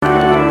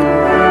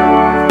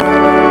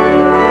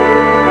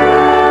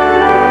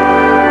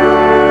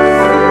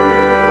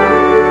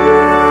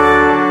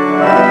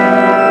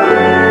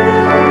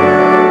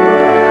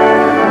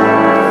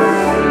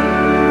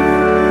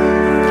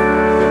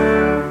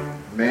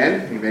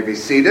may be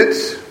seated.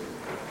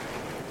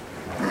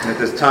 At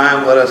this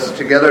time, let us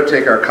together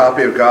take our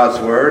copy of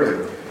God's Word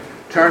and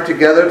turn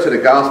together to the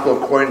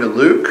Gospel according to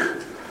Luke.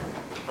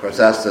 Of course,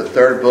 that's the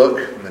third book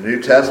in the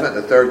New Testament,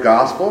 the third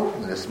Gospel.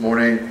 And this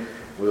morning,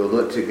 we will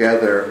look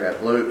together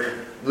at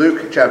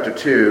Luke chapter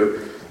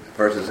 2,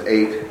 verses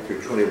 8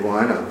 through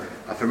 21.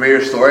 A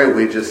familiar story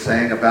we just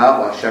sang about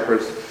while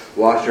shepherds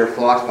watched their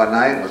flocks by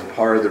night was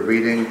part of the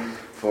reading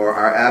for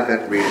our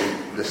Advent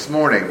reading this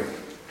morning.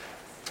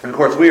 And of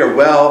course, we are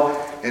well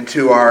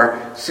into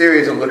our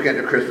series on looking at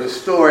the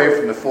Christmas story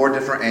from the four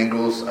different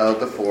angles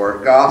of the four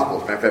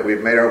Gospels. Matter of fact,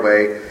 we've made our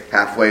way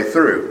halfway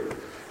through.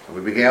 So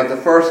we began with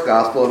the first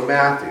Gospel of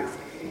Matthew.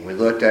 And we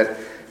looked at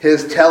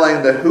his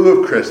telling the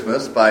who of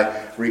Christmas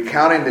by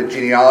recounting the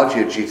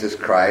genealogy of Jesus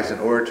Christ in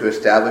order to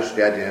establish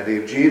the identity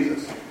of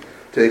Jesus.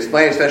 To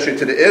explain, especially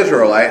to the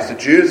Israelites, the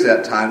Jews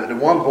at that time, that the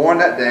one born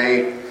that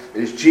day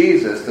is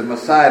Jesus, the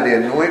Messiah,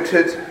 the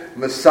anointed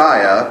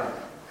Messiah,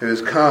 who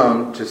has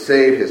come to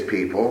save his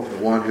people, the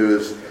one who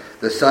is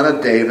the son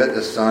of David,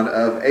 the son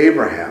of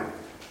Abraham.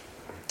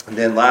 And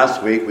then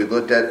last week we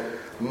looked at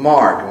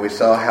Mark, and we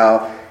saw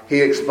how he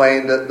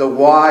explained the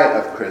why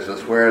of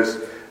Christmas. Whereas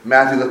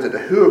Matthew looked at the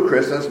who of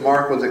Christmas,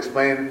 Mark was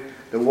explaining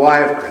the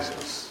why of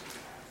Christmas.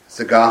 It's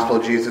the gospel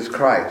of Jesus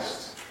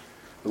Christ,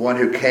 the one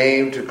who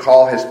came to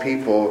call his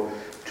people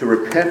to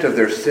repent of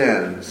their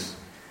sins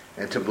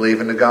and to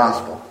believe in the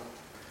gospel,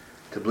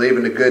 to believe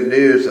in the good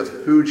news of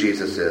who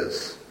Jesus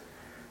is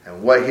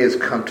and what he has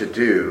come to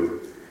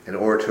do in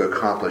order to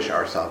accomplish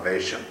our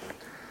salvation.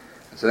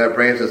 And so that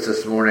brings us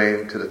this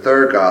morning to the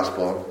third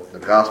gospel, the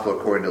gospel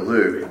according to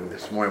Luke. And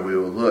this morning we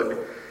will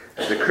look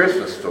at the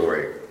Christmas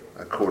story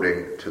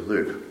according to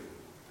Luke.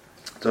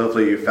 So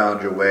hopefully you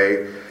found your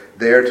way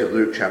there to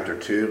Luke chapter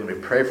 2. Let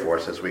me pray for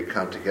us as we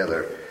come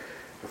together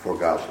before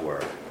God's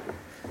Word.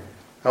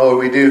 Oh,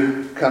 we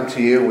do come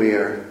to you. We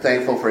are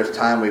thankful for this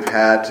time we've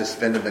had to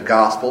spend in the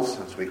Gospels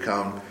as we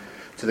come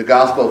to the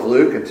Gospel of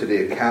Luke and to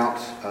the account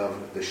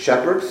of the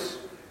shepherds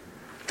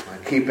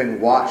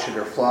keeping watch of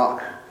their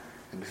flock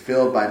and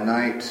filled by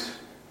night.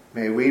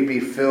 May we be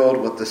filled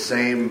with the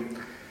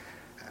same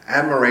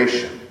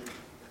admiration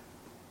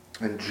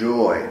and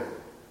joy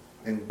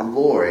and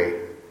glory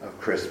of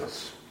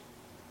Christmas.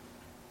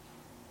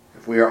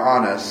 If we are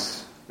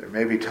honest, there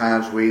may be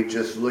times we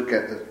just look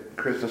at the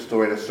Christmas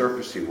story in a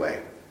surfacey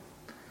way.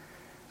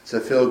 It's a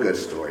feel-good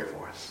story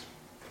for us.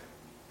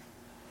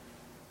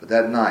 But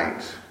that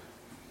night,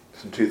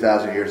 some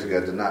 2,000 years ago,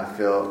 did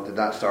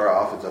not start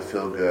off as a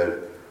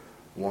feel-good,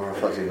 warm and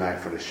fuzzy night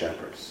for the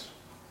shepherds.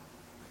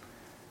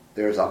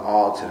 There's an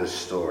awe to this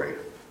story.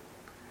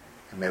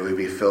 And may we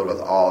be filled with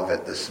awe of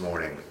it this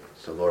morning.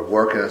 So Lord,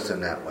 work in us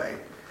in that way.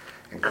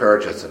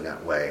 Encourage us in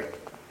that way.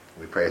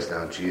 We pray this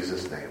now in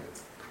Jesus' name.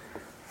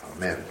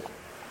 Amen.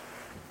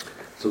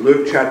 So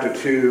Luke chapter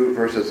 2,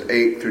 verses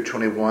 8 through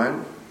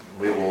 21.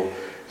 We will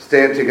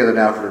stand together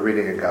now for the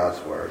reading of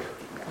God's Word.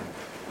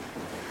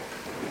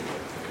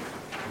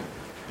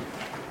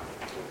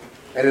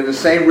 And in the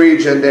same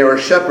region there were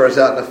shepherds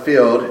out in the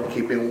field,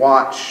 keeping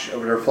watch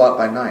over their flock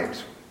by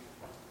night.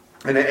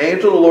 And an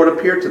angel of the Lord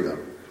appeared to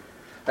them.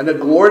 And the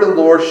glory of the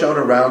Lord shone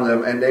around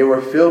them, and they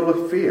were filled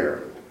with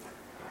fear.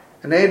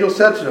 And the angel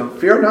said to them,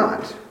 "Fear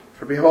not,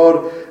 for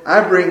behold,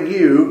 I bring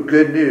you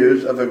good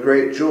news of a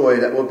great joy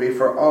that will be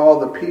for all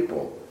the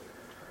people.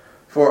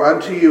 For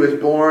unto you is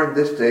born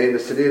this day in the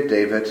city of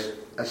David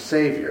a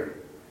Savior,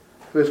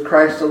 who is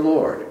Christ the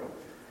Lord.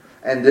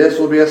 And this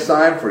will be a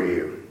sign for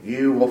you.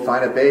 You will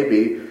find a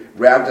baby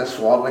wrapped in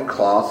swaddling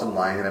cloths and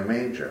lying in a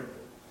manger."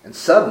 And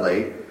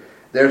suddenly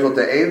there was with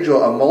the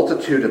angel a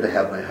multitude of the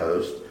heavenly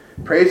host,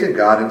 praising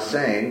God and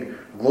saying,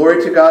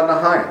 "Glory to God in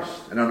the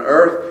highest, and on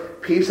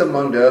earth peace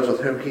among those with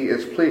whom he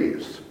is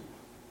pleased."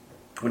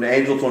 When the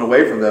angels went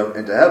away from them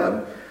into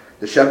heaven,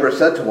 the shepherds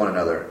said to one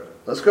another,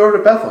 "Let's go over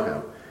to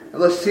Bethlehem,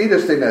 and let's see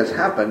this thing that has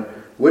happened,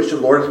 which the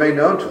Lord has made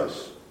known to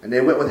us." And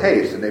they went with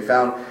haste, and they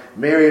found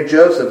Mary and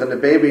Joseph and the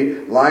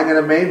baby lying in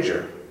a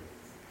manger.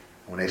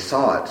 When they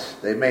saw it,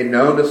 they made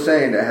known the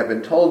saying that had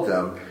been told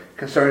them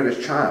concerning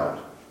this child.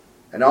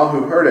 And all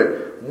who heard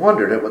it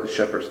wondered at what the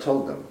shepherds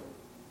told them.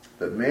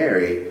 But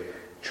Mary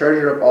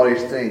treasured up all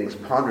these things,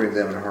 pondering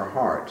them in her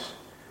heart.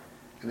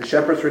 And the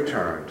shepherds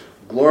returned,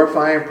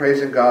 glorifying and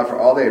praising God for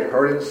all they had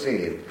heard and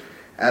seen,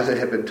 as it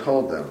had been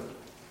told them.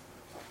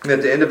 And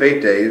at the end of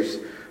 8 days,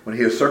 when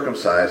he was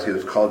circumcised, he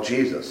was called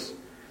Jesus,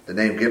 the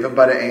name given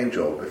by the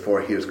angel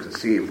before he was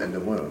conceived in the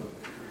womb.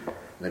 And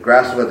the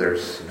grass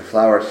withers and the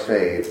flowers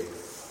fade.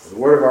 The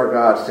word of our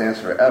God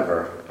stands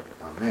forever.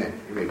 Amen.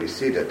 You may be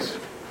seated.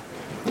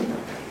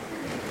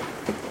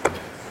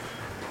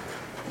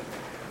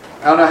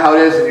 I don't know how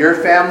it is in your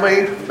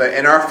family, but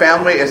in our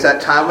family, it's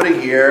that time of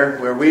the year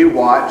where we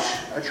watch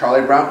a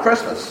Charlie Brown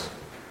Christmas.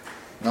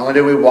 Not only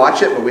do we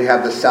watch it, but we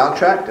have the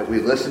soundtrack that we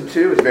listen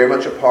to. It's very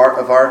much a part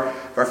of our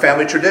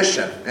family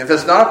tradition. And if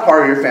it's not a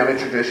part of your family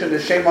tradition, then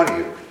shame on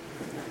you.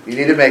 you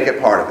need to make it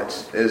part of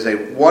it. It is a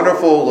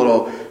wonderful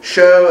little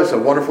show. It's a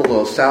wonderful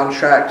little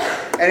soundtrack.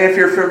 And if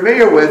you're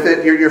familiar with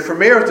it, you're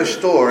familiar with the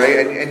story,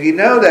 and you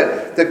know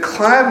that the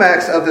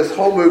climax of this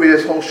whole movie,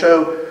 this whole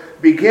show,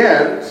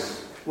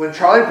 begins when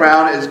Charlie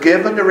Brown is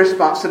given the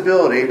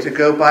responsibility to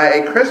go buy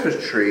a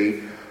Christmas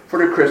tree for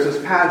the Christmas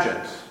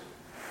pageant.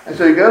 And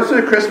so he goes to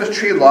the Christmas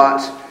tree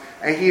lot,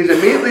 and he's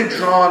immediately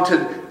drawn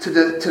to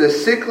the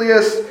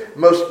sickliest,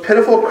 most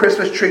pitiful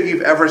Christmas tree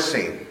you've ever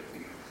seen.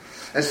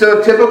 And so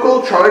in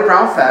typical Charlie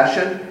Brown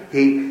fashion,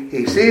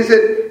 he sees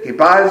it, he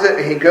buys it,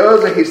 and he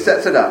goes and he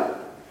sets it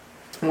up.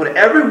 And when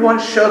everyone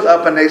shows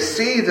up and they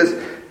see this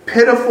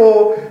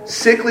pitiful,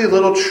 sickly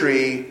little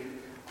tree,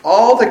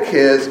 all the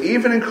kids,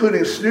 even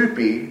including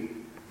Snoopy,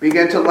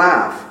 begin to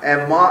laugh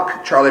and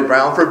mock Charlie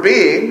Brown for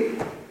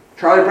being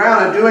Charlie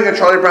Brown and doing a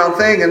Charlie Brown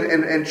thing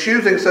and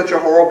choosing such a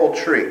horrible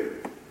tree.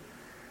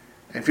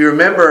 If you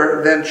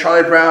remember, then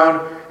Charlie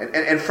Brown,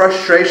 in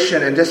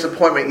frustration and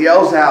disappointment,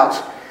 yells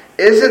out,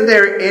 "Isn't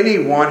there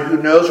anyone who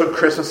knows what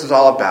Christmas is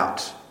all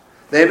about?"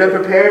 They've been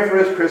preparing for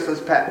his Christmas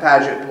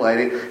pageant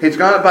play. He's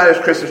gone to buy his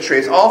Christmas tree.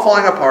 It's all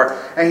falling apart.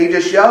 And he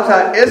just yells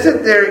out,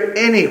 "Isn't there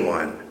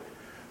anyone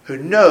who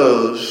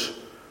knows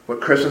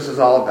what Christmas is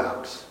all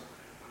about?"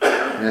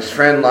 And his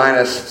friend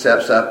Linus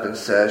steps up and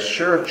says,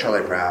 "Sure,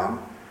 Charlie Brown,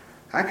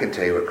 I can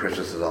tell you what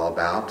Christmas is all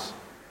about."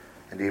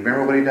 And do you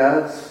remember what he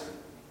does?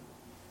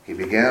 He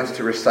begins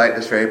to recite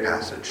this very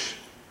passage.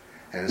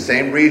 In the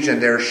same region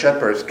there are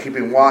shepherds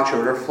keeping watch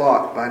over their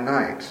flock by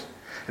night.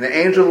 And the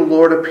angel of the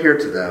Lord appeared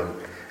to them,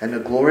 and the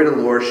glory of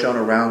the Lord shone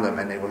around them,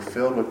 and they were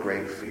filled with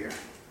great fear.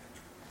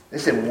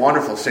 It's a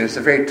wonderful scene. It's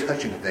a very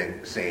touching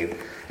scene.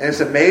 And it's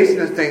amazing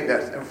to think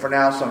that for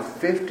now some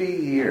 50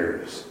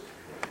 years,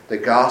 the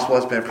gospel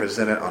has been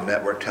presented on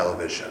network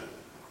television.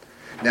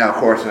 Now, of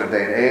course, in a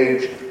day and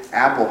age,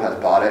 Apple has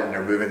bought it and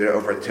they're moving it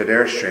over to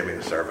their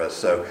streaming service.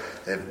 So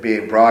it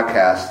being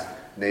broadcast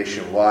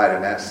nationwide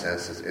in that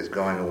sense is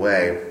going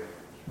away.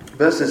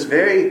 But it's this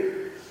very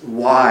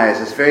wise,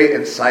 it's very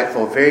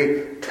insightful,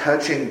 very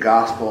touching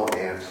gospel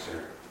answer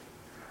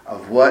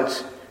of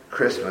what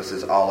Christmas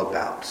is all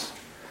about.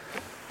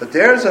 But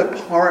there's a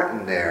part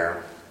in there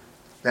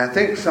that I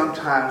think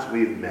sometimes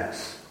we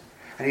miss.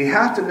 And you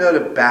have to know the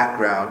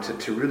background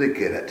to really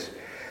get it.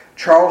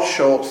 Charles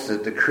Schulz,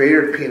 the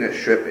creator of Peanut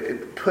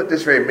Strip, put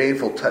this very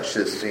meaningful touch to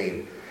the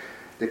scene.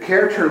 The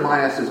character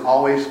Linus is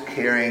always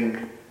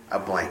carrying a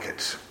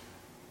blanket.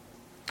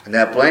 And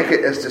that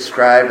blanket is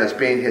described as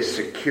being his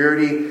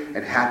security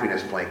and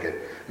happiness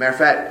blanket. Matter of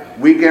fact,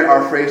 we get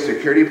our phrase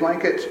security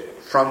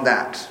blanket from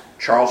that.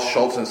 Charles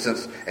Schulz,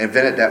 since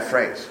invented that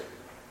phrase.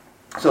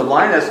 So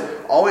Linus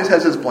always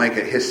has his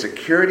blanket, his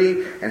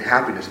security and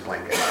happiness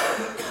blanket.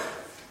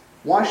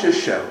 Watch this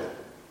show.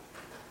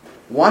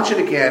 Watch it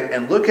again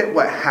and look at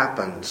what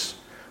happens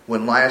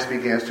when Linus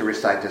begins to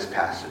recite this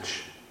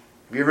passage.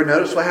 Have you ever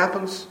noticed what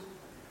happens?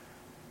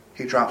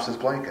 He drops his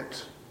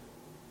blanket.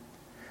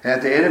 And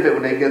at the end of it,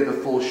 when they get the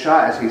full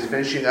shot, as he's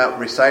finishing up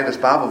reciting this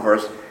Bible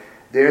verse,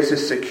 there's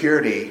his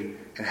security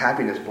and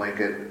happiness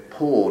blanket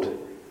pulled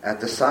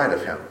at the side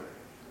of him.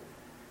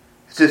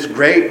 It's this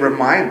great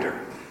reminder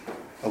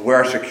of where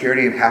our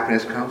security and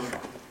happiness comes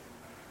from.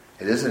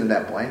 It isn't in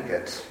that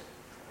blanket.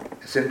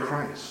 It's in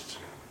Christ.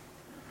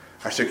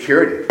 Our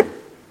security,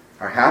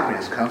 our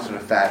happiness comes from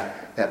the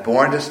fact that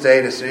born this day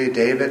in the city of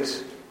David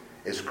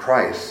is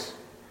Christ,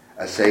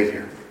 a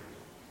Savior.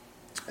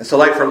 And so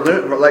like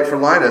for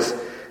Linus,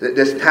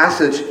 this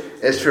passage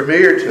is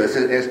familiar to us.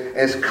 It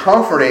is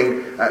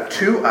comforting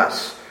to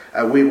us.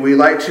 We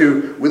like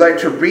to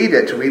read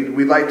it.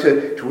 We like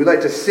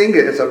to sing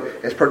it.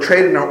 It's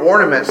portrayed in our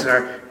ornaments and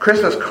our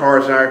Christmas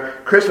cards and our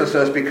Christmas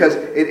notes because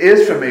it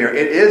is familiar.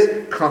 It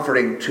is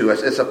comforting to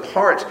us. It's a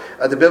part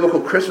of the biblical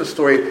Christmas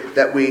story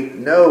that we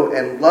know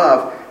and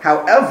love.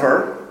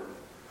 However,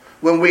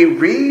 when we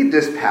read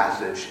this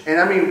passage, and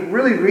I mean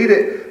really read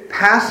it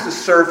past the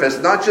surface,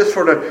 not just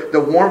for the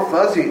warm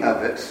fuzzy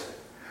of it,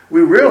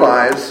 we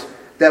realize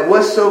that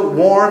what's so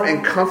warm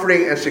and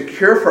comforting and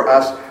secure for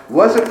us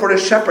wasn't for the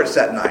shepherds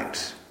that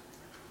night.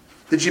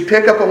 Did you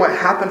pick up on what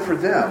happened for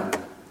them?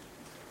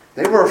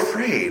 They were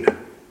afraid.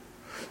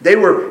 They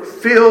were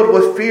filled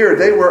with fear.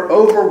 They were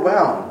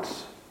overwhelmed.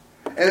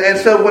 And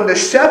so when the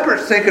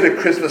shepherds think of the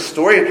Christmas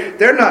story,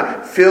 they're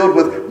not filled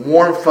with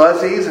warm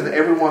fuzzies and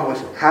everyone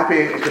was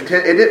happy and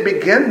content. It didn't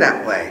begin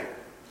that way.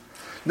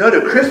 No,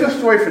 the Christmas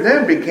story for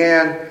them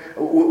began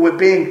with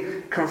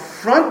being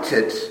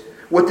confronted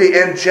with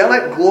the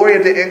angelic glory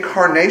of the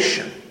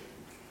incarnation.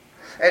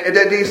 And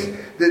that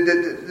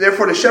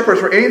therefore the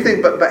shepherds were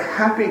anything but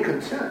happy and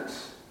content.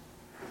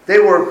 They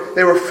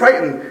were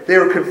frightened, they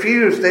were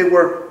confused, they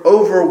were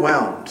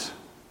overwhelmed.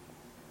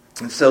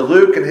 And so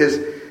Luke, in his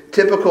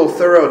typical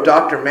thorough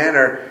doctor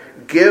manner,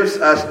 gives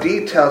us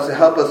details to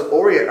help us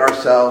orient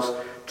ourselves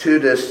to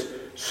this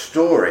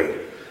story.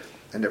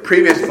 In the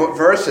previous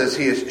verses,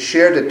 he has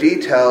shared the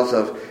details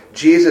of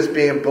Jesus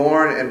being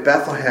born in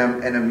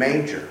Bethlehem in a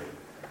manger.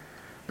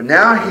 But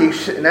now he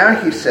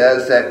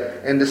says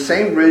that in the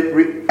same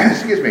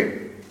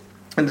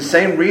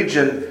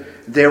region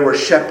there were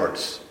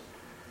shepherds.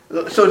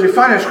 So as we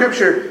find in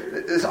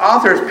Scripture, this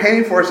author is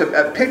painting for us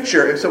a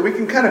picture, and so we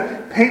can kind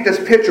of paint this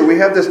picture. We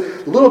have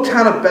this little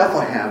town of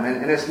Bethlehem,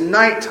 and it's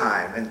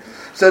nighttime, and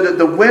so that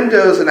the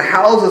windows and the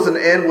houses and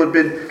the inn would have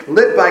been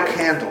lit by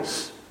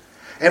candles.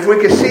 And if we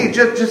could see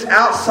just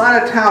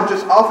outside of town,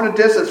 just off in the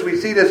distance, we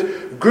see this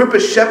group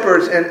of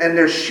shepherds and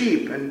their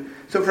sheep. And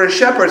so for the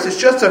shepherds, it's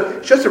just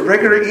a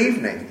regular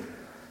evening.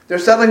 They're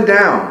settling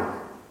down.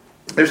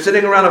 They're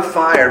sitting around a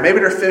fire. Maybe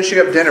they're finishing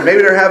up dinner.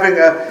 Maybe they're having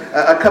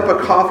a cup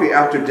of coffee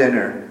after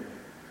dinner.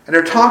 And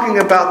they're talking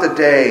about the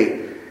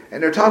day.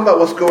 And they're talking about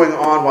what's going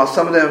on while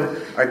some of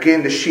them are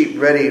getting the sheep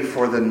ready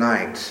for the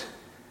night.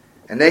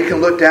 And they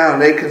can look down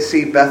and they can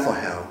see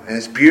Bethlehem. And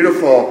it's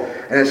beautiful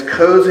and it's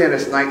cozy in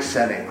its night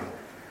setting.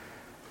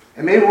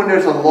 And maybe when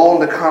there's a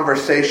lull in the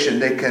conversation,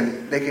 they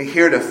can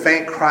hear the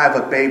faint cry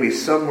of a baby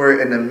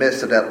somewhere in the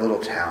midst of that little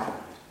town.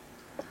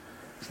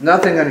 It's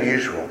nothing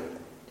unusual.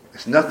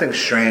 There's nothing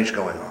strange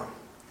going on.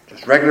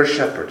 Just regular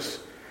shepherds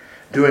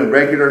doing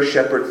regular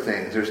shepherd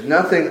things. There's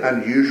nothing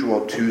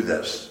unusual to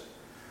this.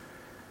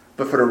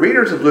 But for the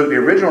readers of Luke, the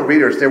original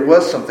readers, there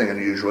was something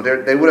unusual.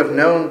 They would have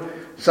known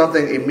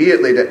something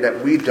immediately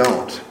that we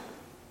don't.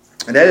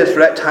 And that is, for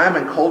that time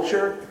and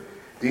culture,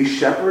 these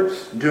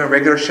shepherds doing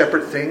regular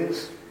shepherd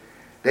things,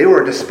 they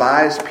were a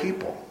despised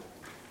people.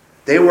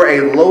 They were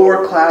a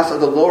lower class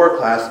of the lower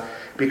class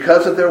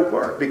because of their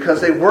work.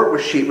 Because they worked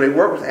with sheep, they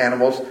worked with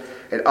animals,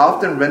 it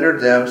often rendered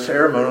them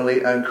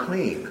ceremonially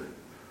unclean.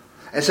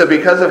 And so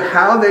because of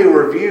how they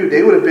were viewed,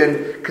 they would have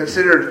been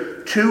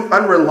considered too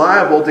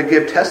unreliable to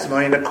give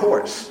testimony in the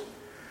courts.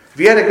 If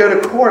you had to go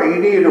to court and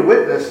you needed a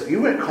witness,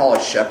 you wouldn't call a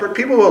shepherd.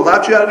 People would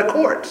let you out of the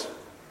courts.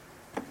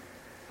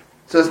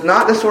 So it's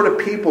not the sort of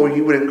people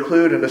you would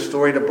include in the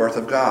story of the birth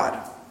of God.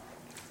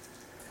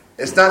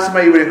 It's not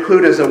somebody you would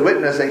include as a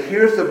witness that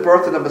here's the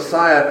birth of the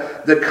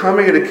Messiah, the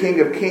coming of the King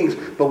of Kings.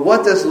 But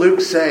what does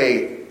Luke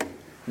say?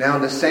 Now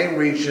in the same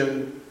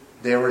region,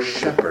 there were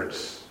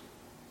shepherds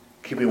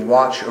keeping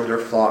watch over their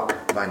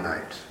flock by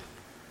night.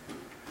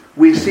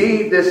 We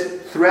see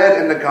this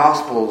thread in the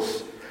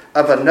Gospels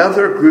of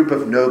another group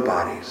of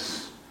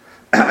nobodies.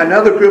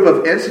 Another group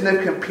of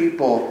insignificant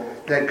people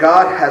that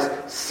God has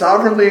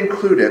sovereignly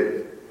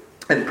included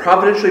and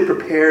providentially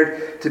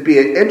prepared to be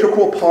an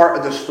integral part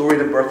of the story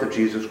of the birth of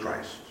Jesus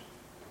Christ.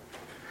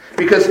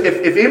 Because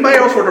if anybody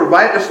else were to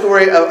write the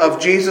story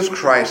of Jesus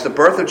Christ, the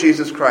birth of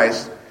Jesus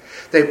Christ,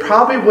 they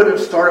probably wouldn't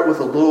have started with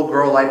a little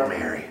girl like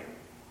Mary.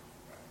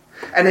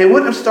 And they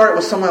wouldn't have started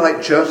with someone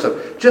like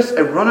Joseph, just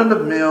a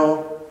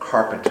run-of-the-mill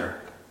carpenter.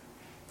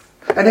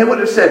 And they would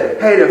have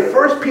said, hey, the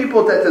first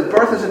people that the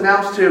birth is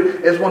announced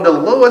to is one of the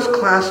lowest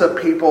class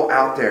of people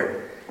out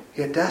there.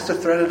 Yet that's the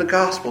thread of the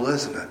gospel,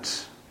 isn't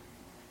it?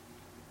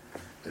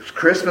 This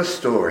Christmas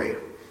story,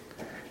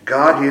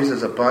 God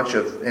uses a bunch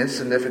of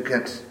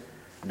insignificant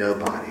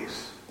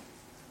nobodies.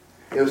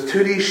 It was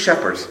to these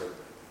shepherds,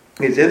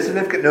 these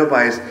insignificant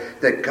nobodies,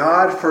 that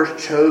God first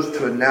chose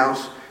to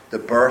announce the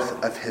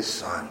birth of his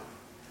Son.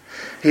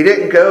 He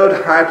didn't go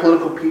to high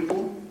political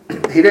people.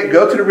 He didn't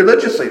go to the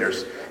religious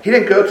leaders. He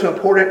didn't go to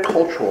important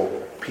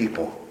cultural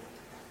people.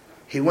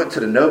 He went to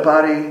the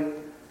nobody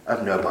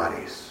of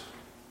nobodies.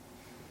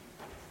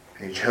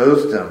 And he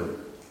chose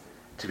them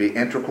to be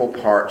integral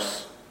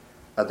parts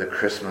of the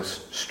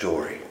Christmas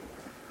story.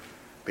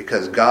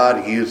 Because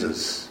God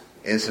uses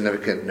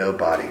insignificant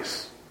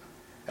nobodies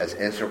as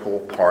integral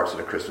parts of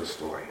the Christmas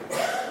story.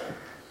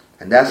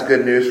 And that's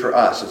good news for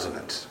us, isn't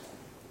it?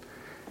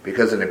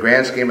 Because in the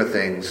grand scheme of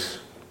things,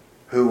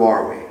 who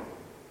are we?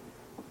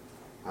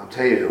 I'll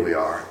tell you who we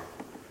are.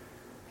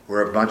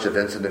 We're a bunch of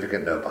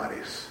insignificant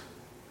nobodies.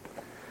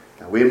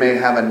 Now, we may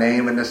have a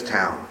name in this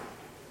town.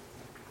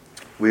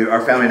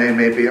 Our family name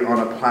may be on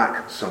a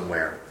plaque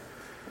somewhere.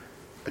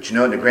 But you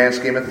know, in the grand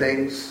scheme of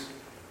things,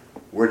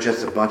 we're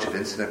just a bunch of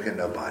insignificant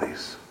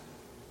nobodies.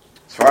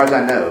 As far as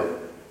I know,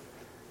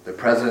 the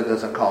president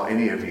doesn't call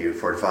any of you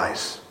for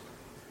advice.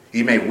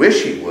 You may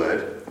wish he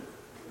would,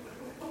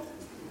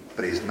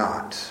 but he's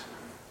not.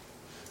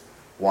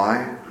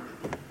 Why?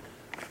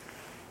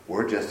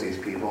 We're just these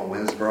people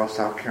in Winsboro,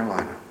 South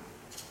Carolina.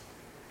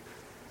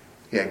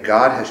 Yet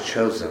God has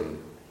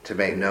chosen to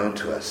make known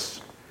to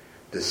us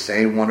the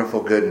same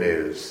wonderful good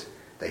news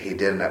that he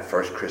did in that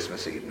first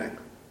Christmas evening.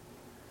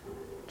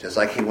 Just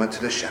like he went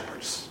to the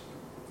shepherds.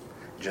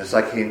 Just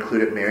like he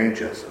included Mary and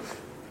Joseph.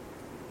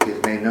 He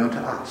has made known to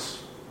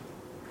us,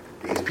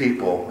 these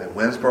people in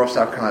Winsboro,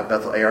 South Carolina,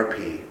 Bethel ARP,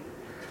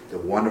 the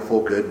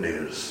wonderful good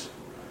news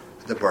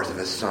of the birth of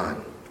his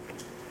Son.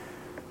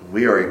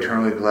 We are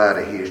eternally glad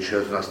that he has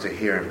chosen us to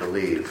hear and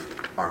believe,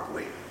 aren't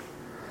we?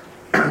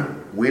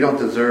 We don't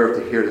deserve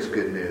to hear this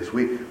good news.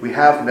 We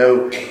have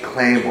no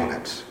claim on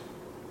it.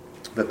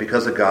 But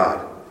because of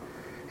God,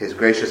 his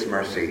gracious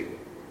mercy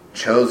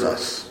chose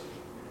us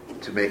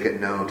to make it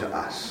known to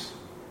us.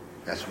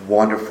 That's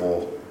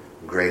wonderful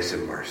grace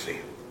and mercy.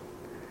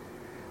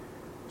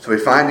 So we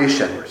find these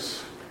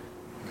shepherds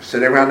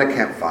sitting around the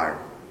campfire,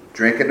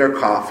 drinking their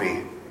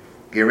coffee,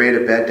 getting ready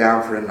to bed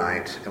down for the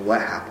night. And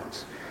what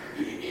happens?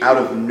 Out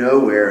of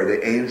nowhere,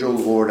 the angel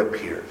Lord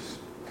appears.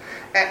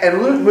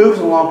 And Luke moves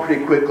along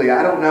pretty quickly.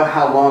 I don't know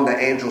how long the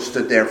angel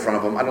stood there in front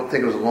of him. I don't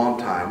think it was a long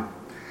time.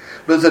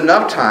 But it was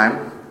enough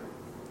time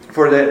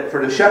for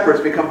the shepherds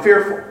to become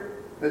fearful.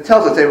 It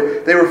tells us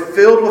they were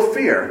filled with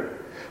fear.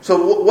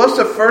 So what's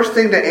the first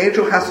thing the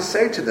angel has to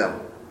say to them?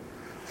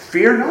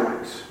 Fear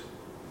not.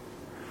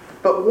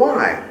 But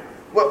why?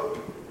 Well,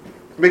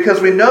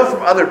 because we know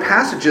from other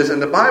passages in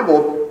the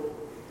Bible,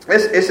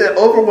 it's an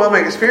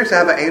overwhelming experience to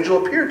have an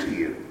angel appear to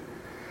you.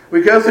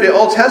 We go through the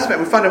Old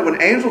Testament, we find that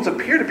when angels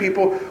appear to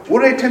people,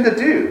 what do they tend to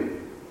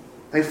do?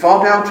 They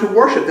fall down to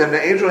worship them.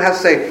 The angel has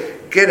to say,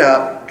 get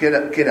up, get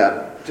up, get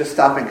up. Just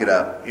stop and get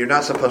up. You're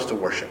not supposed to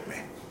worship me.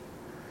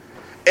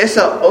 It's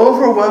an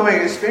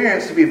overwhelming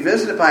experience to be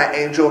visited by an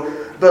angel,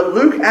 but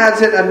Luke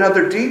adds in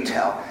another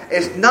detail.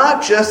 It's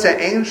not just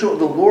an angel of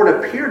the Lord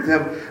appeared to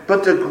them,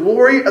 but the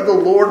glory of the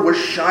Lord was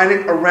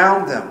shining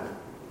around them.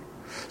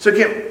 So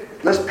again,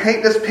 let's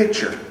paint this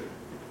picture.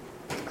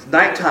 It's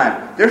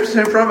nighttime. They're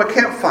sitting in front of a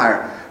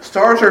campfire.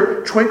 Stars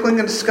are twinkling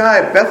in the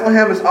sky.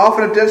 Bethlehem is off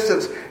in a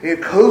distance,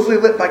 cozily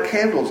lit by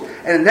candles.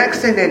 And the next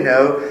thing they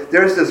know,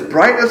 there's this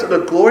brightness of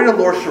the glory of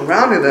the Lord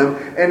surrounding them.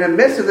 And in the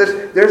midst of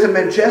this, there's a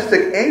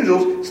majestic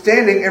angel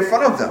standing in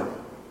front of them.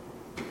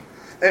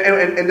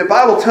 And the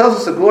Bible tells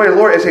us the glory of the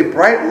Lord is a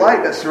bright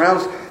light that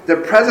surrounds the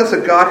presence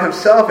of God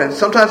himself. And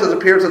sometimes it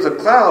appears as a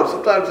cloud.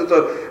 Sometimes it's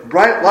a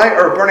bright light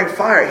or a burning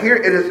fire. Here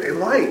it is a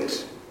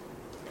light.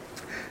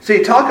 So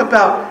you talk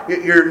about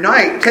your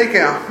night taking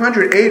a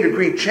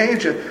 180-degree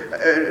change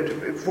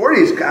for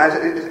these guys.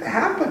 It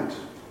happened.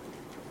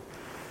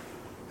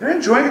 They're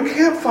enjoying a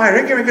campfire.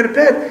 They're getting to go to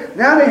bed.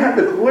 Now they have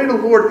the glory of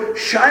the Lord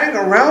shining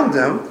around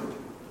them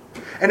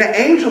and an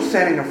angel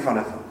standing in front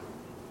of them.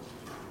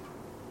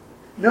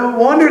 No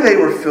wonder they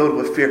were filled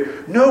with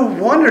fear. No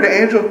wonder the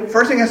angel,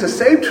 first thing he has to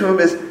say to them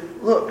is,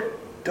 look,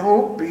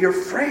 don't be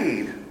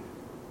afraid.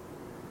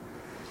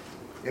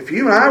 If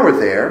you and I were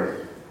there,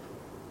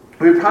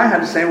 we would probably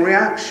have the same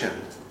reaction.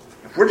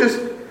 If we're just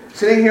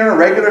sitting here on a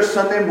regular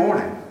Sunday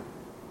morning,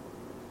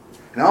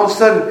 and all of a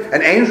sudden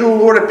an angel of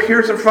the Lord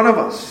appears in front of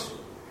us,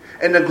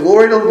 and the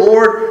glory of the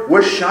Lord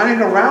was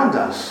shining around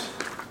us,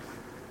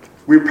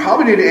 we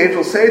probably need the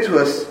angel to say to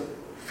us,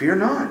 fear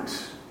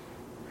not.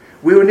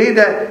 We would need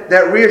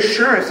that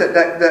reassurance,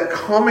 that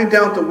calming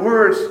down the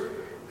words,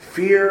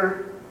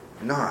 fear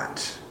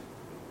not.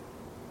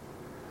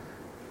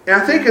 And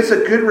I think it's a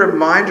good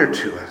reminder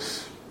to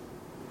us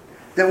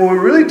that when we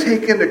really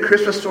take in the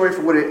Christmas story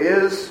for what it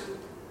is,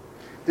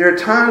 there are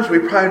times we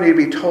probably need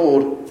to be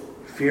told,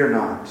 fear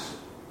not.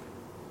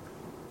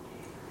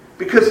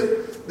 Because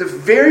the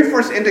very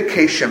first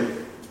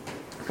indication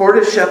for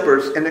the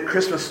shepherds in the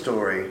Christmas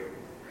story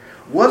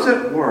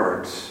wasn't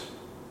words.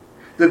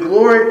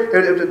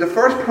 The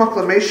first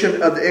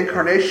proclamation of the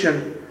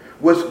incarnation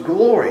was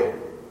glory.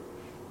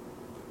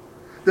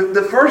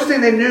 The first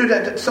thing they knew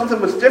that something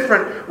was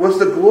different was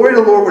the glory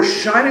of the Lord was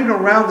shining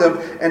around them,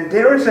 and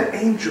there is an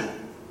angel.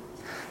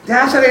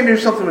 That's how they knew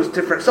something was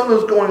different. Something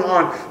was going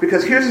on,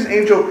 because here's this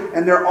angel,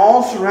 and they're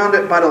all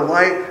surrounded by the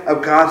light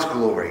of God's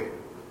glory.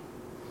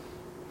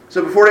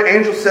 So before the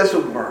angel says a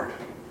word,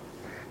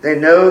 they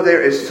know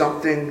there is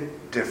something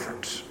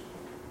different.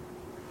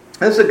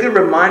 And it's a good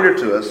reminder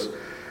to us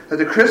that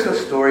the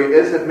Christmas story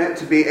isn't meant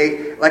to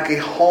be like a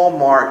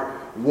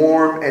hallmark,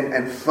 warm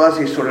and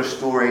fuzzy sort of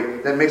story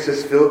that makes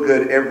us feel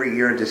good every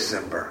year in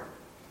December.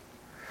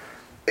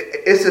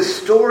 It's a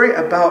story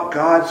about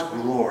God's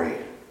glory.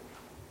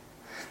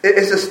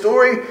 It's a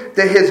story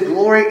that his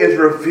glory is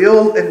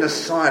revealed in the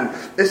Son.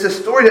 It's a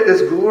story that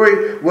this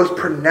glory was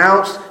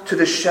pronounced to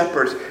the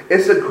shepherds.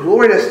 It's a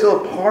glory that's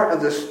still a part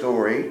of the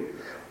story.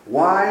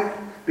 Why?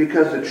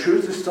 Because the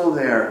truth is still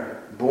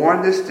there.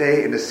 Born this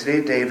day in the city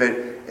of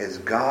David is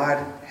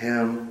God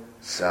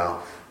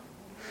himself.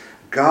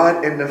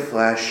 God in the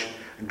flesh.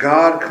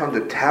 God come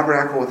to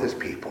tabernacle with his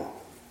people.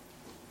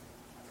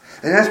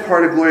 And that's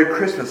part of the glory of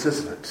Christmas,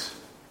 isn't it?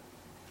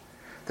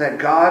 That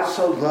God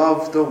so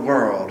loved the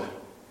world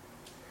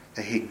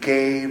that he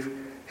gave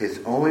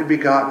his only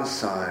begotten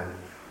Son,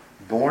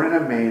 born in a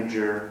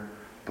manger,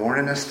 born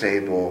in a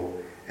stable,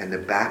 in the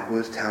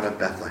backwoods town of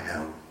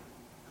Bethlehem,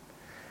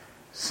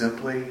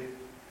 simply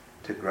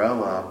to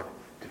grow up,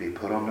 to be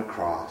put on the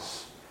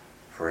cross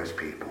for his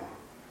people.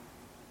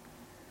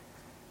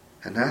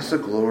 And that's the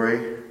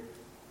glory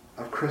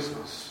of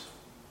Christmas.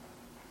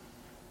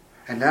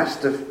 And that's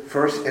the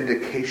first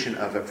indication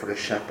of it for the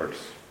shepherds.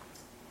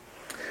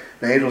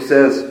 The angel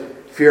says,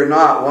 fear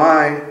not.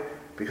 Why?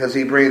 Because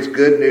he brings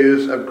good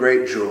news of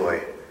great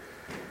joy.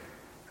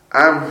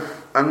 I'm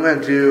going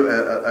to do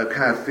a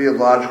kind of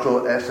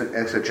theological,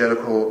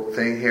 exegetical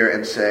thing here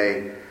and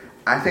say,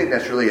 I think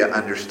that's really an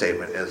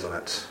understatement, isn't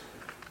it?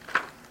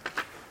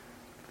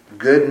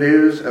 Good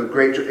news of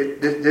great joy.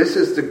 This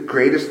is the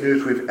greatest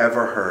news we've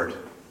ever heard.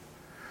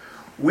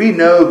 We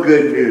know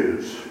good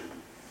news.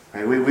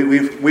 Right?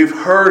 We've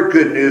heard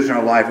good news in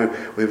our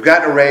life. We've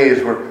gotten a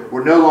raise.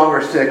 We're no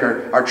longer sick.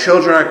 Our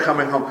children are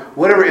coming home.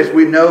 Whatever it is,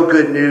 we know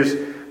good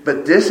news.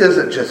 But this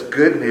isn't just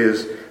good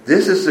news.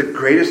 This is the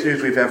greatest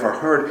news we've ever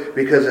heard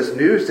because it's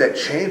news that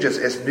changes.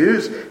 It's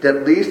news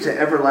that leads to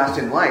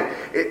everlasting light.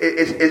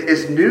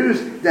 It's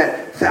news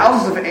that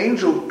thousands of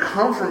angels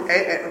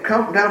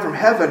come down from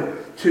heaven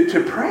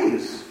to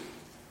praise.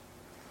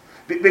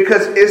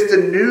 Because it's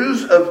the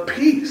news of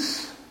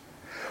peace.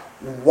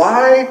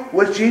 Why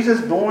was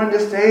Jesus born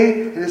this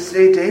day in the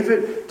city of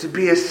David? To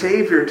be a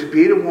Savior, to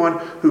be the one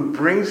who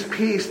brings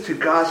peace to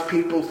God's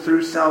people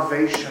through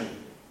salvation.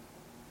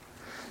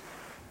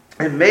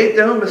 And make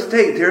no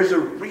mistake, there's a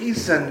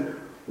reason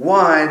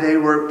why it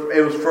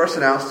was first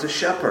announced to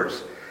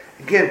shepherds.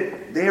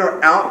 Again, they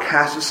are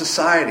outcasts of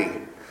society.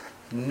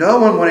 No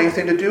one wanted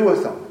anything to do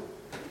with them.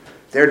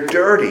 They're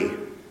dirty.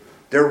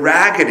 They're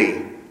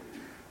raggedy.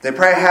 They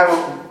probably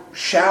haven't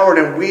showered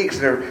in weeks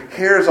and their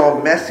hair is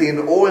all messy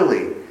and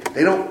oily.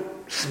 They don't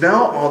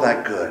smell all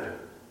that good.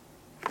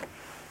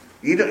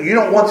 You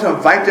don't want to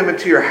invite them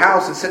into your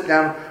house and sit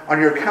down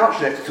on your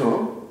couch next to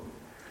them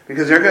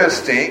because they're going to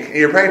stink and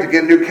you're praying to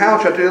get a new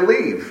couch after they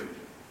leave.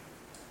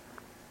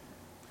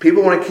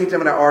 People want to keep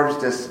them at an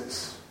arm's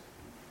distance.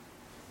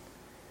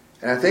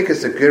 And I think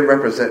it's a good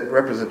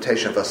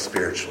representation of us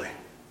spiritually.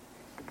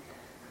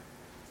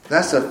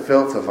 That's the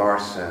filth of our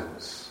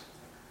sins.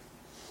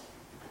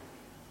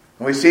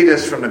 And we see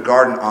this from the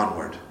garden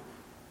onward.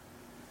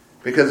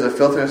 Because of the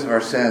filthiness of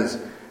our sins,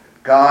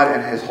 God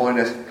in His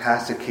holiness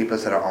has to keep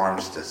us at our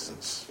arm's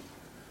distance.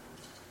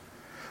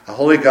 A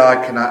holy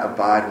God cannot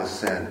abide with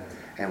sin.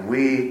 And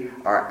we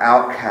are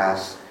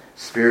outcasts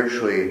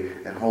spiritually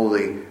and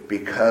holy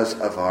because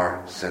of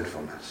our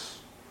sinfulness.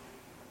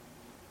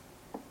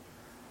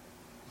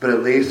 But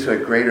it leads to a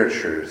greater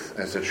truth.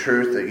 And it's a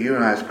truth that you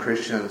and I as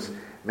Christians,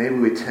 maybe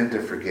we tend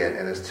to forget.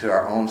 And it's to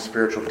our own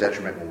spiritual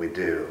detriment when we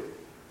do.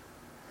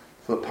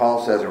 That's what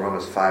Paul says in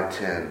Romans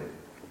 5:10.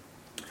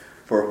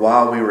 For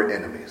while we were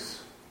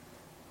enemies.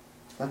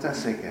 Let that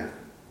sink in.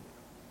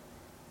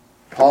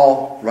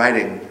 Paul,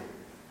 writing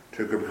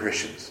to a group of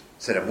Christians,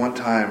 said at one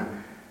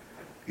time,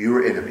 you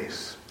were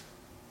enemies.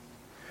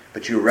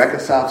 But you were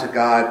reconciled to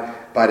God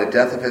by the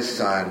death of His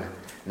Son.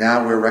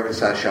 Now we're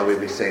reconciled, shall we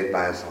be saved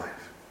by His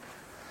life.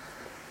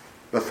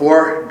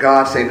 Before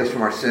God saved us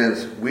from our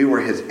sins, we were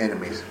His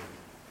enemies.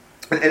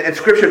 And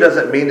Scripture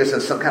doesn't mean this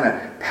as some kind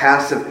of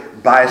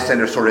passive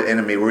bystander sort of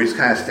enemy where we just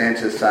kind of stand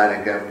to the side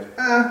and go,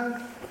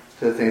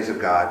 to the things of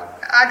God.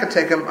 I can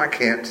take them, I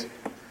can't.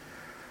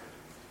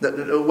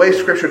 The way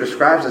Scripture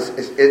describes us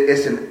is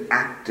it's an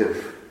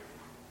active.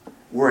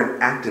 We're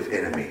an active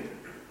enemy.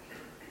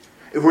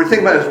 If we're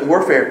thinking about it as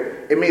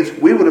warfare, it means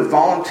we would have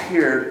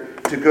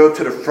volunteered to go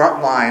to the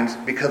front lines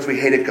because we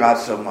hated God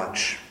so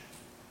much.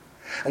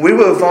 And we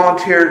would have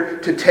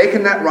volunteered to take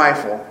in that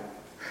rifle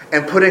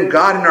and putting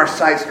God in our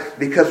sights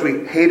because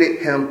we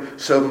hated Him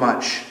so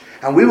much.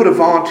 And we would have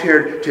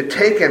volunteered to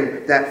take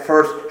in that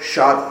first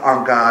shot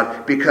on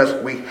God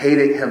because we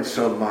hated Him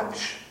so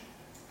much.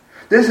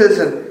 This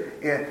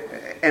isn't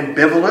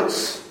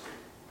ambivalence.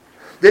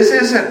 This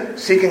isn't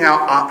seeking out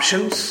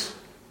options.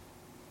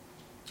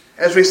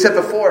 As we said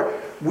before,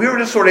 we were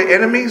the sort of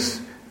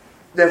enemies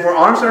that if we're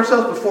honest with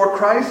ourselves before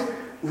Christ,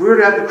 if we were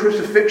to have the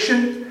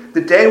crucifixion,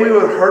 the day we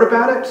would have heard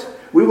about it,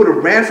 we would have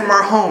ran from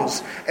our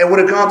homes and would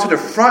have gone to the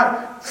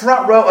front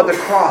row of the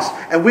cross.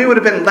 And we would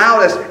have been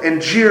loudest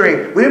and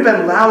jeering. We would have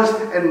been loudest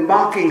and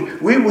mocking.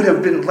 We would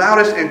have been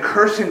loudest and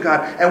cursing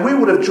God. And we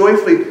would have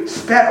joyfully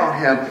spat on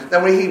Him.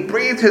 And when He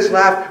breathed His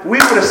laugh, we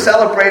would have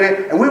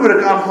celebrated and we would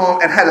have gone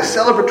home and had a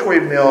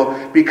celebratory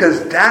meal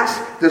because that's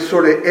the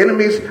sort of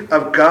enemies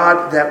of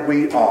God that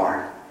we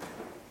are.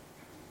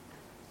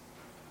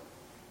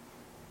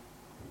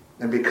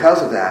 And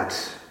because of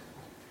that,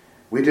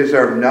 we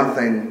deserve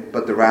nothing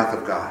but the wrath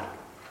of God.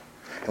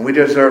 And we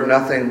deserve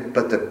nothing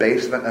but the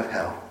basement of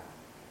hell.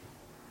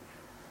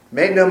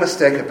 Make no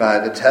mistake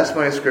about it, the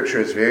testimony of Scripture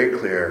is very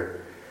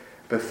clear.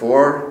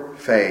 Before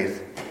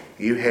faith,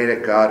 you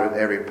hated God with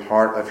every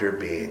part of your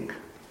being.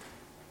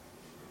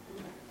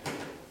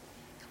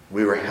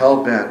 We were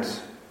hell-bent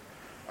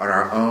on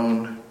our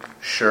own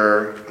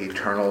sure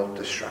eternal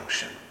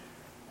destruction.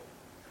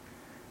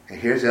 And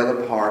here's the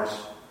other parts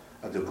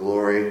of the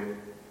glory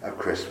of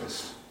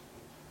Christmas.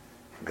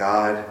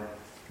 God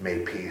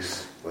made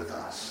peace with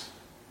us.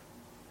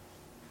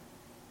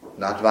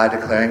 Not by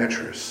declaring a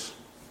truce.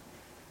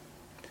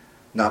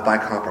 Not by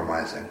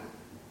compromising.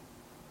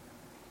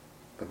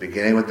 But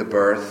beginning with the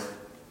birth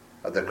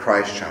of the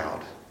Christ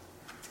child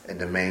in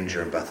the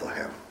manger in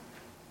Bethlehem.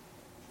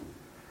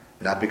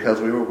 Not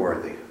because we were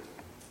worthy,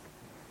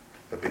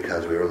 but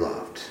because we were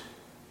loved.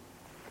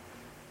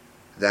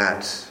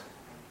 That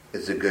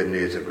is the good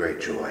news of great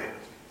joy.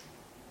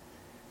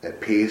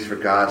 That peace for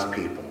God's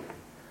people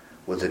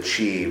was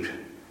achieved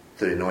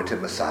through the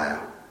anointed Messiah,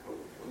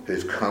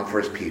 who's come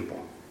for His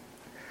people,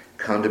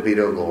 come to be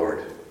their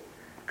Lord,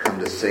 come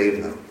to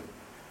save them,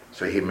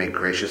 so He may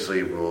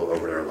graciously rule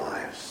over their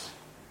lives.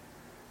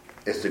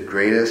 It's the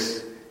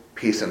greatest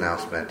peace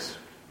announcement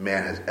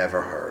man has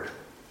ever heard.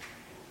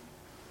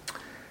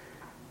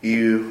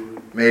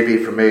 You may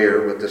be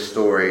familiar with the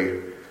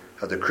story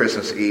of the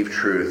Christmas Eve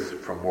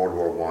truth from World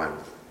War I.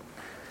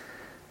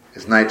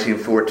 It's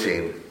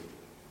 1914.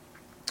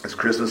 It's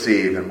Christmas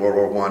Eve, and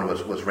World War I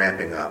was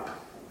ramping up.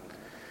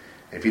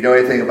 If you know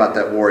anything about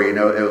that war, you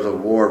know it was a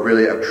war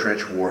really of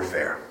trench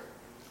warfare.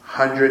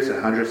 Hundreds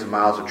and hundreds of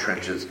miles of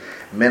trenches.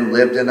 Men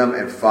lived in them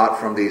and fought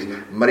from these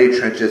muddy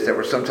trenches that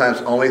were sometimes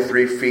only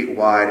 3 feet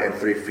wide and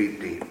 3 feet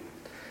deep.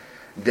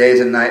 Days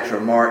and nights were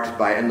marked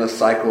by an endless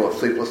cycle of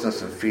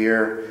sleeplessness and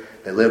fear.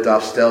 They lived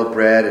off stale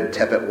bread and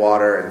tepid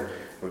water and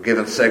were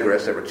given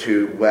cigarettes that were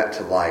too wet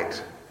to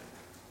light.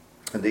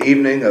 In the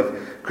evening of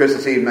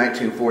Christmas Eve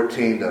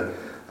 1914, the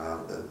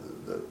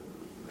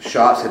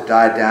shots had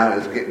died down. It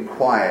was getting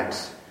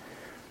quiet.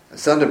 And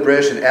suddenly the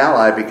British and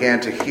Allies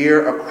began to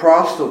hear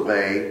across the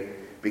way,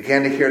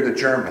 began to hear the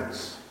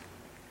Germans.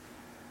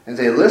 As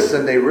they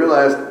listened, they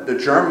realized the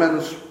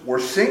Germans were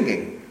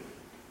singing,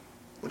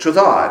 which was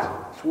odd.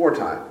 It's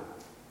wartime.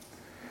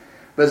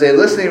 But as they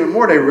listened even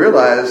more, they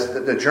realized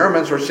that the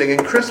Germans were singing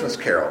Christmas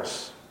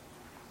carols.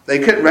 They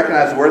couldn't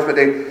recognize the words, but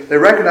they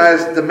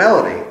recognized the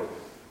melody.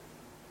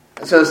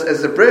 And so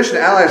as the British and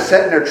Allies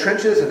sat in their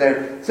trenches and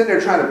they're sitting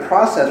there trying to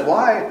process,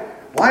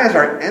 why is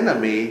our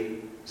enemy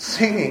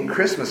singing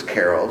Christmas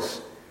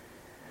carols?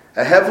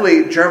 A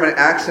heavily German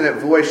accented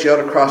voice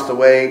yelled across the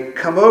way,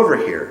 "Come over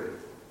here."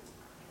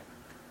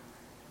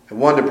 And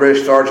one of the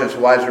British sergeants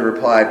wisely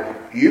replied,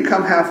 "You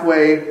come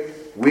halfway,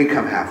 we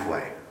come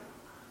halfway."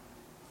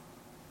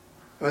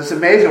 And it's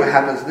amazing what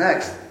happens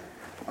next.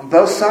 On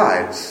both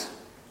sides,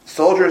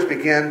 soldiers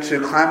begin to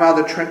climb out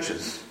of the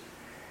trenches.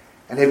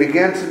 And they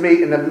began to meet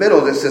in the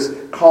middle. This is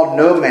called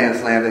no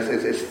man's land.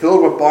 It's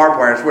filled with barbed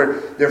wire. It's where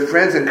their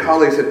friends and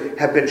colleagues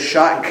have been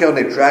shot and killed,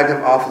 and they dragged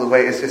them off of the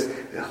way. It's this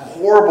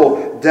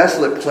horrible,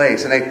 desolate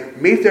place. And they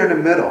meet there in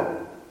the middle.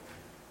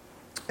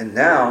 And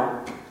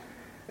now,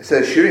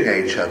 instead of shooting at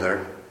each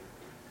other,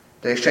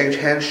 they exchange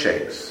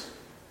handshakes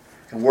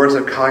and words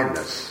of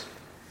kindness.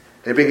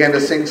 They began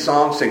to sing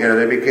songs together.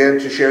 They began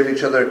to share with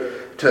each other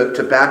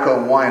tobacco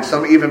and wine.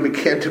 Some even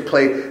began to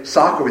play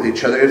soccer with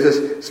each other. It was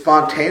this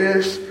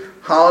spontaneous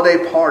holiday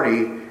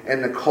party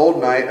in the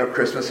cold night of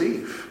Christmas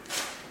Eve.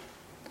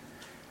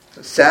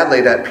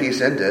 Sadly, that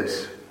peace ended,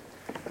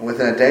 and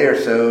within a day or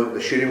so, the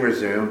shooting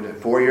resumed. And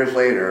 4 years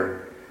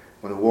later,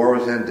 when the war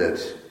was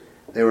ended,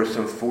 there were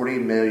some 40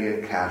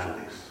 million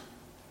casualties.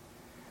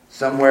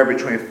 Somewhere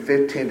between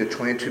 15 to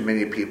 22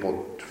 million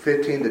people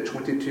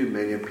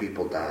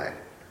died.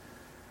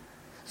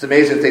 It's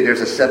amazing to think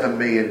there's a 7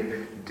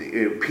 million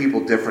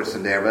people difference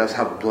in there, but that's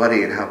how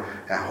bloody and how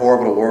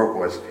horrible the war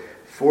was.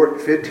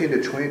 15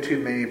 to 22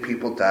 million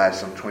people died.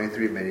 Some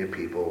 23 million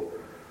people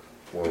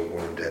were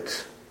wounded.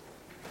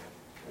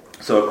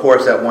 So, of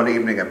course, that one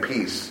evening of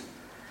peace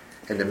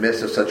in the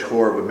midst of such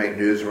horror would make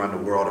news around the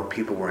world, and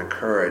people were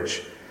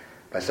encouraged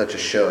by such a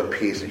show of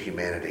peace and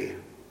humanity.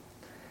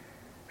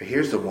 But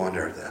here's the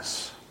wonder of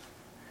this.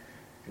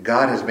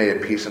 God has made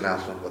a peace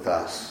announcement with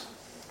us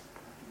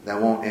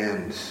that won't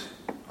end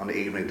on the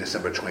evening of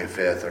December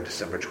 25th or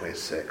December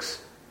 26th.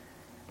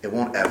 It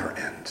won't ever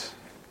end.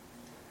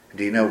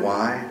 Do you know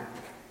why?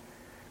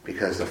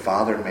 Because the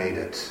Father made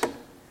it,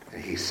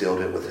 and He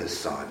sealed it with His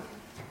Son.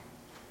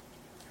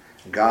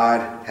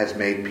 God has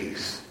made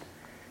peace,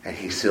 and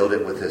He sealed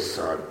it with His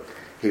Son.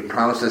 He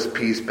promised us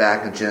peace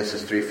back in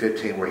Genesis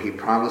 3:15, where He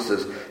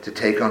promises to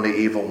take on the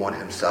evil one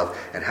Himself.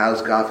 And how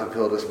does God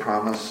fulfill this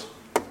promise?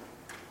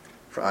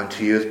 For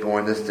unto you is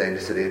born this day in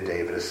the city of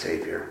David a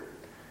Savior,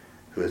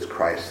 who is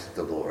Christ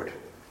the Lord.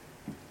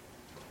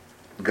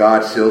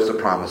 God seals the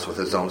promise with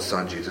His own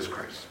Son, Jesus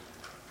Christ.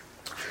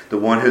 The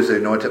one who is the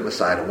anointed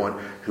Messiah, the one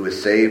who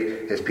has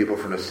saved His people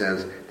from their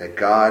sins, that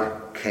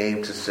God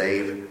came to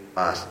save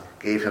us,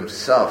 gave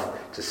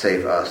Himself to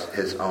save us,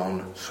 His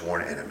own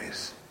sworn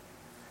enemies.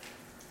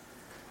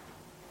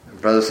 And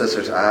brothers and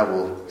sisters, I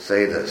will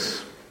say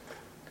this.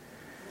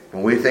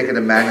 When we think of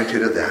the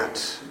magnitude of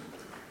that,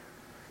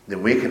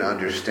 then we can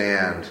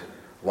understand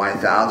why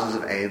thousands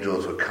of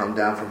angels would come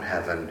down from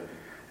heaven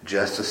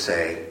just to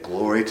say,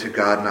 "Glory to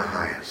God in the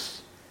highest,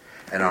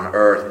 and on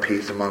earth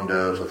peace among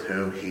those with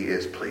whom He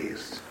is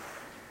pleased."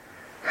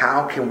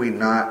 How can we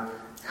not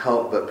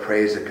help but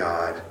praise a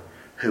God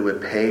who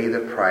would pay the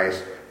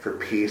price for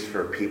peace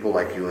for people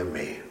like you and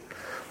me?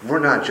 We're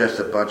not just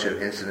a bunch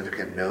of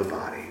insignificant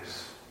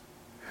nobodies.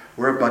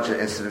 We're a bunch of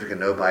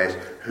insignificant nobodies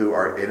who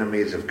are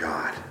enemies of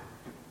God.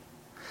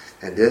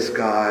 And this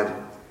God,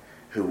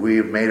 who we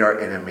have made our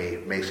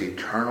enemy, makes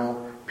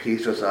eternal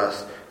peace with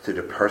us through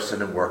the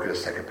person and work of the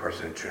second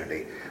person of the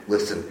Trinity.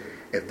 Listen,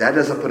 if that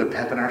doesn't put a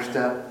pep in our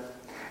step,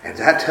 and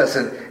that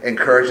doesn't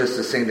encourage us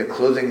to sing the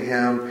closing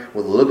hymn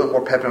with a little bit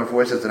more pep in our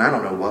voices, then I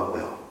don't know what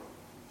will.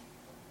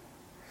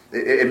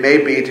 It may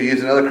be, to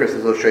use another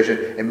Christmas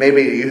illustration, it may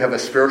be that you have a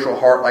spiritual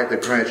heart like the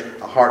Grinch,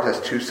 a heart that's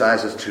 2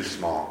 sizes too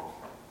small.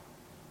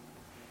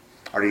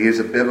 Or to use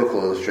a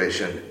biblical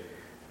illustration,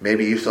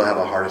 maybe you still have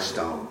a heart of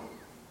stone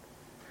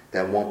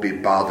that won't be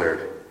bothered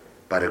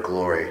by the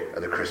glory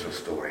of the Christmas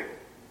story.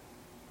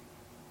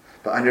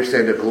 But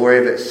understand the glory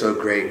of it is so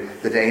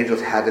great that the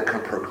angels had to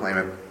come proclaim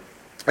it.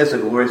 It's a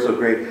glory so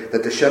great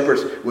that the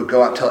shepherds would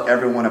go out and tell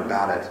everyone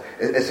about it.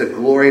 It's a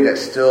glory that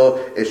still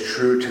is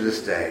true to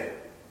this day.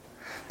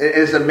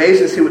 It's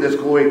amazing to see what this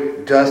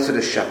glory does to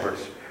the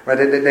shepherds. Right?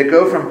 They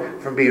go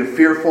from being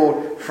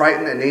fearful,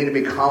 frightened, and needing to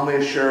be calmly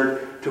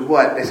assured to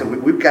what? They said,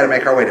 we've got to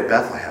make our way to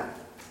Bethlehem.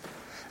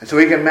 And so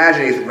we can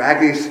imagine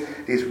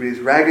these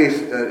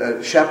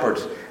raggedy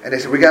shepherds, and they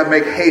said, we got to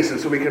make haste. And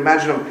so we can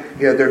imagine them,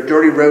 their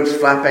dirty robes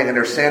flapping and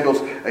their sandals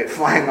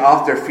flying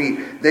off their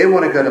feet. They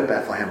want to go to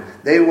Bethlehem.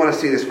 They want to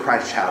see this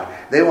Christ child.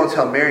 They want to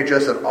tell Mary and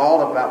Joseph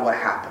all about what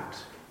happened.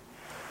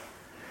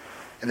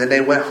 And then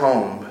they went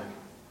home,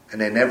 and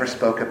they never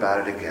spoke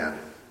about it again.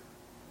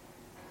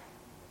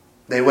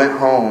 They went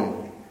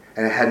home,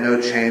 and it had no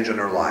change in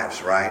their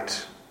lives,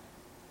 right?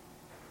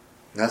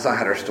 And that's not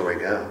how their story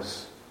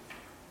goes.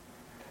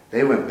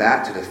 They went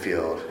back to the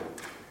field.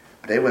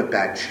 They went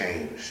back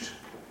changed.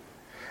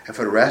 And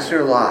for the rest of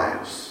their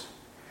lives,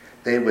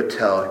 they would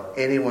tell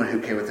anyone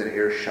who came within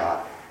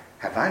earshot,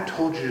 have I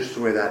told you the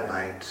story that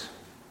night?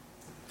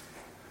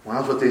 When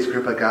I was with this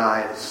group of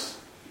guys,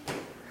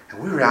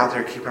 and we were out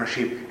there keeping our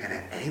sheep, and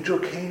an angel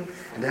came,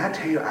 and did I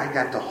tell you I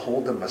got to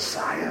hold the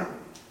Messiah?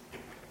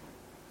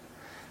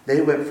 They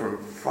went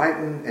from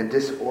frightened and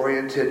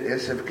disoriented,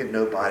 insignificant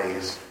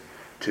nobodies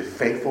to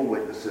faithful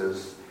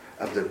witnesses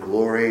of the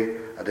glory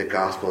of the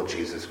gospel of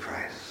Jesus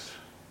Christ.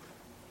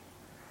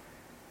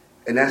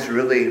 And that's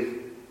really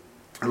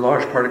a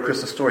large part of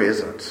Christ's story,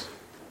 isn't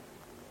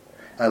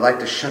it? Like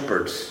the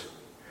shepherds,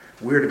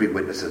 we're to be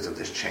witnesses of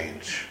this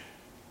change.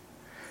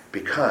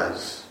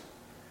 Because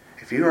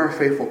if you are a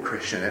faithful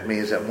Christian, it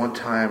means at one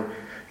time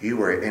you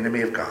were an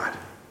enemy of God.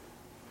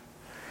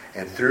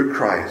 And through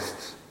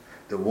Christ,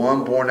 the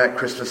one born that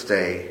Christmas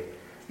day,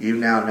 you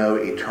now know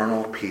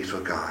eternal peace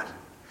with God.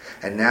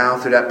 And now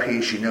through that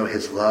peace, you know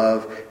His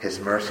love, His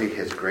mercy,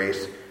 His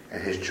grace,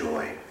 and His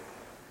joy.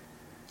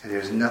 And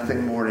there's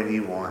nothing more than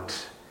you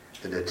want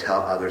than to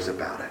tell others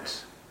about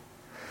it.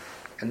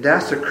 And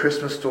that's the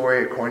Christmas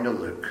story according to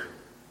Luke.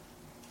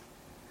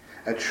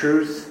 A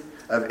truth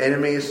of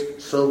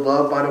enemies so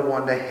loved by the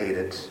one they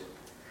hated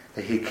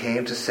that He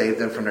came to save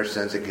them from their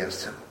sins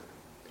against Him.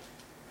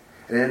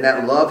 And in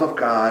that love of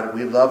God,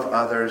 we love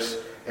others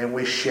and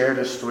we share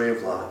the story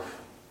of love.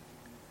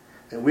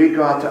 And we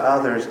go out to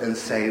others and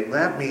say,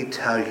 let me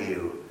tell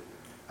you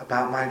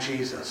about my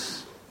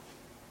Jesus.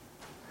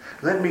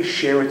 Let me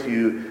share with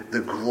you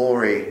the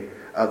glory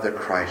of the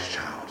Christ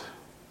child.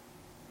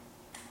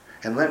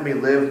 And let me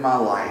live my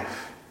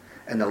life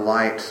in the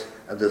light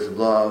of this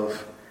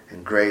love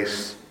and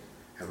grace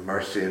and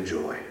mercy and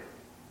joy.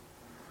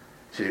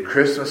 See, the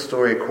Christmas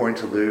story according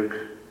to Luke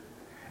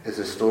is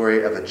a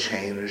story of a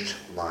changed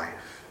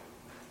life.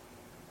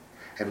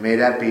 And may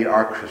that be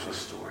our Christmas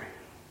story.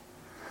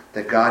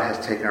 That God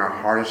has taken our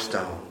heart of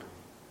stone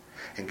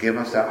and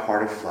given us that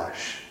heart of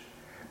flesh,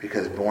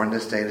 because born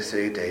this day in the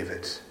city of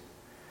David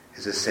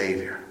is a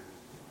Savior,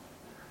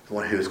 the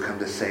one who has come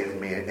to save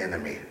me, an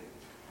enemy,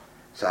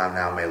 so I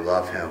now may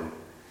love Him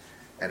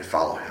and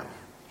follow Him.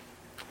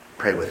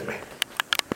 Pray with me.